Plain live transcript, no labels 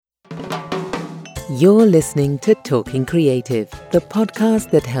You're listening to Talking Creative, the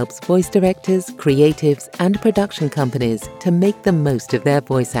podcast that helps voice directors, creatives, and production companies to make the most of their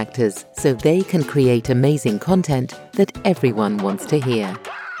voice actors so they can create amazing content that everyone wants to hear.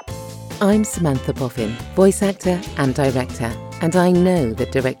 I'm Samantha Boffin, voice actor and director, and I know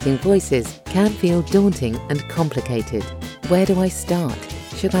that directing voices can feel daunting and complicated. Where do I start?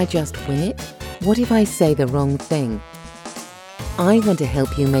 Should I just wing it? What if I say the wrong thing? I want to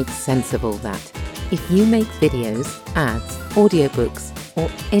help you make sense of all that. If you make videos, ads, audiobooks,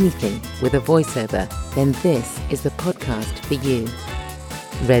 or anything with a voiceover, then this is the podcast for you.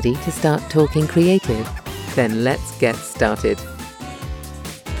 Ready to start talking creative? Then let's get started.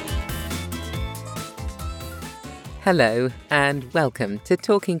 Hello and welcome to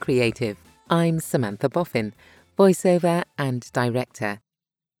Talking Creative. I'm Samantha Boffin, voiceover and director.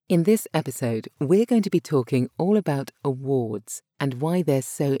 In this episode, we're going to be talking all about awards and why they're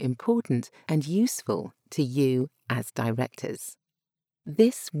so important and useful to you as directors.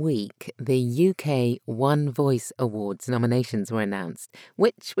 This week, the UK One Voice Awards nominations were announced,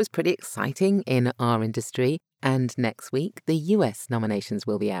 which was pretty exciting in our industry, and next week, the US nominations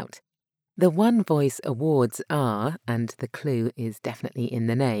will be out. The One Voice Awards are, and the clue is definitely in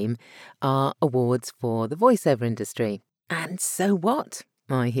the name, are awards for the voiceover industry. And so what?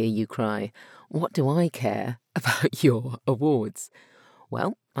 I hear you cry. What do I care about your awards?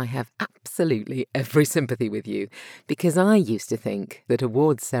 Well, I have absolutely every sympathy with you, because I used to think that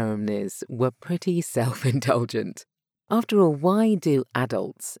awards ceremonies were pretty self-indulgent. After all, why do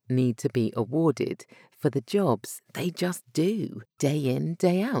adults need to be awarded for the jobs they just do, day in,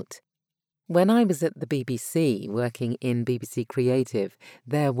 day out? When I was at the BBC, working in BBC Creative,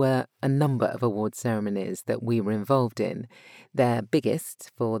 there were a number of award ceremonies that we were involved in. Their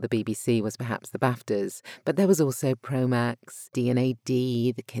biggest for the BBC was perhaps the BAFTAs, but there was also Promax, D&AD,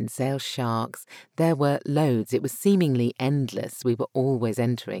 the Kinsale Sharks. There were loads. It was seemingly endless. We were always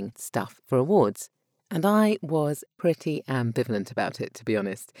entering stuff for awards. And I was pretty ambivalent about it, to be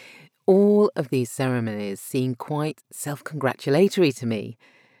honest. All of these ceremonies seemed quite self-congratulatory to me.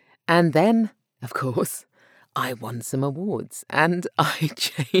 And then, of course, I won some awards and I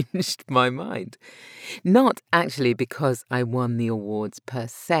changed my mind. Not actually because I won the awards per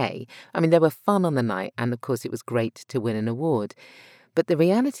se. I mean, they were fun on the night and of course it was great to win an award. But the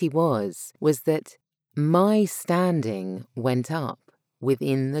reality was that my standing went up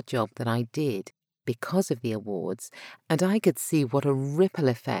within the job that I did because of the awards, and I could see what a ripple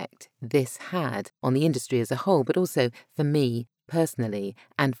effect this had on the industry as a whole, but also for me personally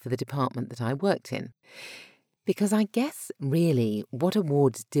and for the department that I worked in. Because I guess really what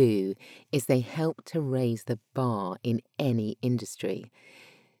awards do is they help to raise the bar in any industry.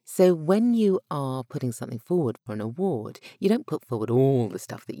 So when you are putting something forward for an award, you don't put forward all the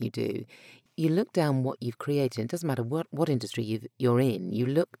stuff that you do. You look down what you've created. It doesn't matter what industry you're in. You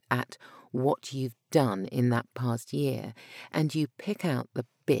look at what you've done in that past year and you pick out the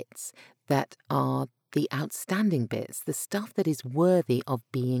bits that are the outstanding bits, the stuff that is worthy of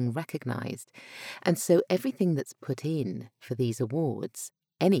being recognised. And so everything that's put in for these awards,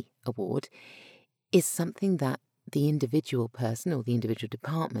 any award, is something that the individual person or the individual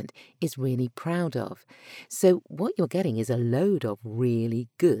department is really proud of. So what you're getting is a load of really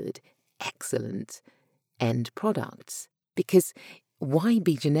good, excellent end products. Because why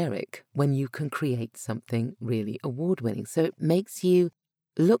be generic when you can create something really award-winning? So it makes you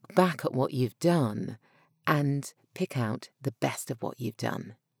look back at what you've done and pick out the best of what you've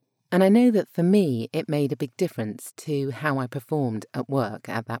done. And I know that for me, it made a big difference to how I performed at work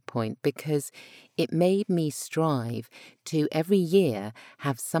at that point, because it made me strive to every year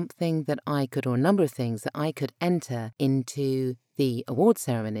have something that I could, or a number of things that I could enter into the award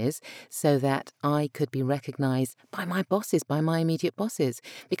ceremonies so that I could be recognised by my bosses, by my immediate bosses,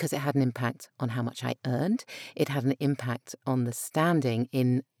 because it had an impact on how much I earned. It had an impact on the standing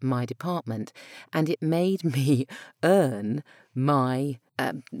in my department, and it made me earn my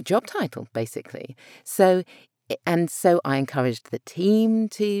job title, basically. So I encouraged the team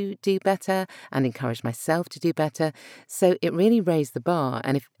to do better and encouraged myself to do better. So it really raised the bar.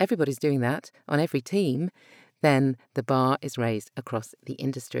 And if everybody's doing that on every team, then the bar is raised across the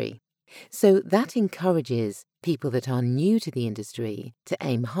industry. So that encourages people that are new to the industry to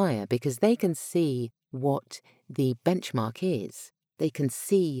aim higher, because they can see what the benchmark is. They can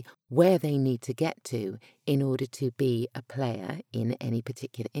see where they need to get to in order to be a player in any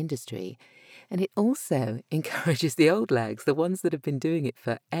particular industry. And it also encourages the old lags, the ones that have been doing it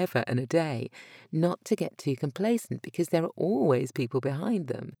forever and a day, not to get too complacent, because there are always people behind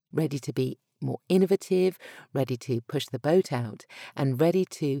them ready to be more innovative, ready to push the boat out, and ready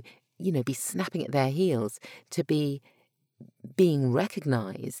to be snapping at their heels to be being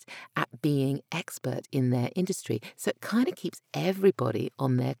recognised at being expert in their industry. So it kind of keeps everybody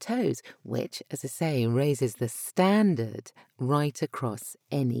on their toes, which, as I say, raises the standard right across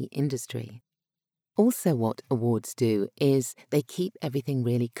any industry. Also, what awards do is they keep everything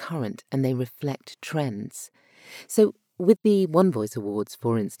really current and they reflect trends. So with the One Voice Awards,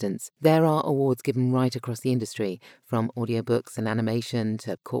 for instance, there are awards given right across the industry, from audiobooks and animation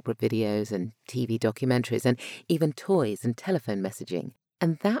to corporate videos and TV documentaries and even toys and telephone messaging.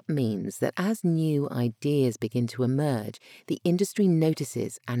 And that means that as new ideas begin to emerge, the industry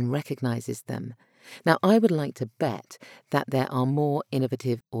notices and recognizes them. Now, I would like to bet that there are more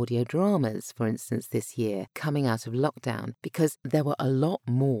innovative audio dramas, for instance, this year coming out of lockdown, because there were a lot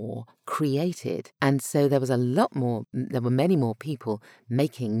more created. And so there were many more people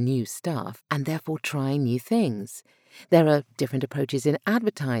making new stuff and therefore trying new things. There are different approaches in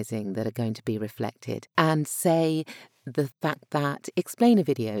advertising that are going to be reflected. And say the fact that explainer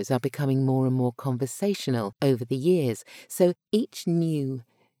videos are becoming more and more conversational over the years. So each new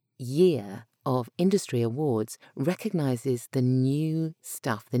year of industry awards recognizes the new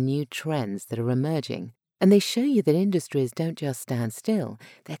stuff, the new trends that are emerging. And they show you that industries don't just stand still,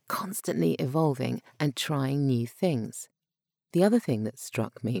 they're constantly evolving and trying new things. The other thing that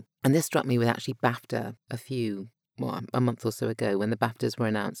struck me, and this struck me with actually BAFTA a month or so ago when the BAFTAs were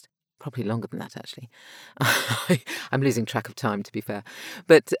announced, probably longer than that, actually. I'm losing track of time, to be fair.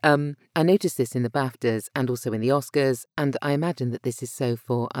 But I noticed this in the BAFTAs and also in the Oscars, and I imagine that this is so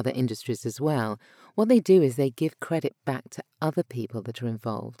for other industries as well. What they do is they give credit back to other people that are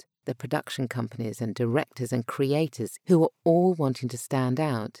involved, the production companies and directors and creators who are all wanting to stand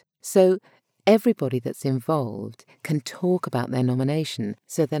out. So everybody that's involved can talk about their nomination,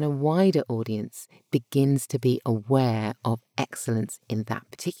 so then a wider audience begins to be aware of excellence in that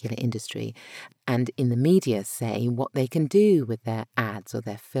particular industry, and in the media say what they can do with their ads or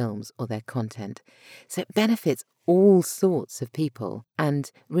their films or their content. So it benefits all sorts of people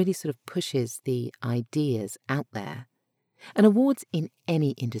and really sort of pushes the ideas out there. And awards in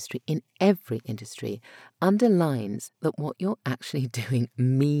any industry, in every industry, underlines that what you're actually doing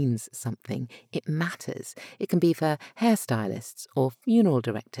means something. It matters. It can be for hairstylists or funeral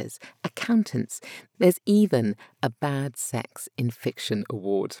directors, accountants. There's even a Bad Sex in Fiction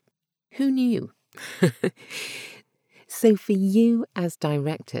award. Who knew? So for you as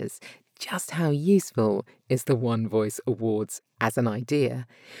directors, just how useful is the One Voice Awards as an idea?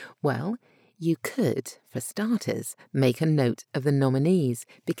 Well, you could, for starters, make a note of the nominees,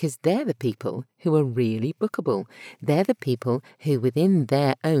 because they're the people who are really bookable. They're the people who, within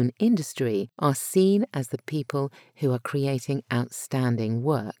their own industry, are seen as the people who are creating outstanding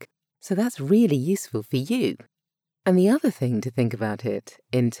work. So that's really useful for you. And the other thing to think about it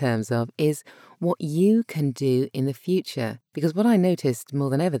in terms of is what you can do in the future. Because what I noticed more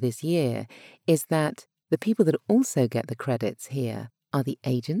than ever this year is that the people that also get the credits here are the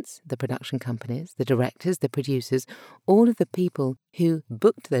agents, the production companies, the directors, the producers, all of the people who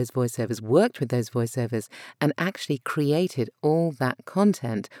booked those voiceovers, worked with those voiceovers, and actually created all that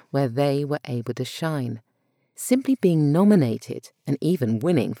content where they were able to shine. Simply being nominated, and even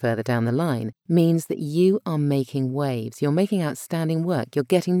winning further down the line, means that you are making waves, you're making outstanding work, you're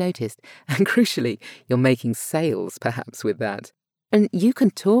getting noticed, and crucially, you're making sales perhaps with that. And you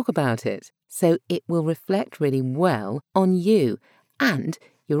can talk about it, so it will reflect really well on you. And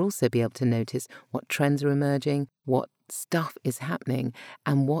you'll also be able to notice what trends are emerging, what stuff is happening,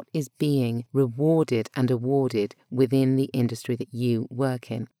 and what is being rewarded and awarded within the industry that you work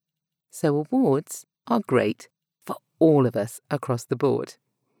in. So awards are great for all of us across the board.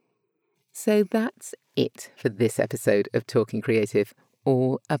 So that's it for this episode of Talking Creative,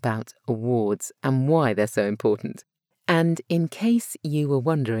 all about awards and why they're so important. And in case you were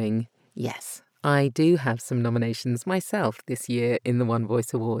wondering, yes, I do have some nominations myself this year in the One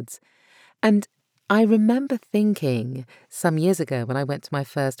Voice Awards. And I remember thinking some years ago when I went to my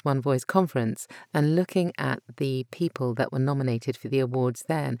first One Voice conference and looking at the people that were nominated for the awards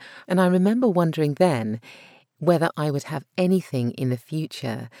then, and I remember wondering then whether I would have anything in the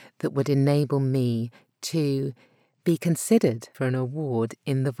future that would enable me to be considered for an award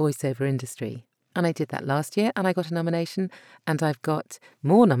in the voiceover industry. And I did that last year and I got a nomination, and I've got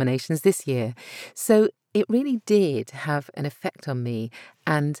more nominations this year. So it really did have an effect on me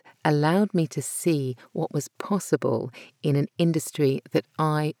and allowed me to see what was possible in an industry that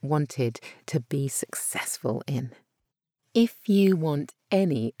I wanted to be successful in. If you want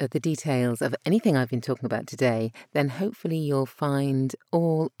any of the details of anything I've been talking about today, then hopefully you'll find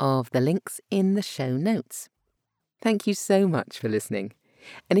all of the links in the show notes. Thank you so much for listening.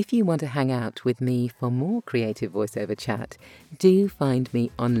 And if you want to hang out with me for more creative voiceover chat, do find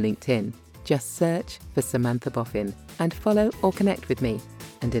me on LinkedIn. Just search for Samantha Boffin and follow or connect with me.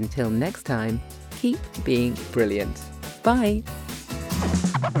 And until next time, keep being brilliant. Bye.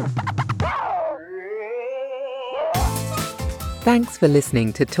 Thanks for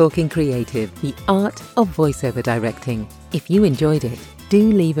listening to Talking Creative, the art of voiceover directing. If you enjoyed it,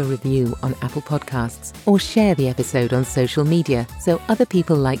 do leave a review on Apple Podcasts or share the episode on social media so other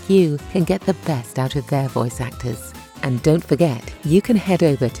people like you can get the best out of their voice actors. And don't forget, you can head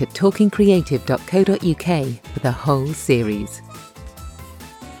over to talkingcreative.co.uk for the whole series.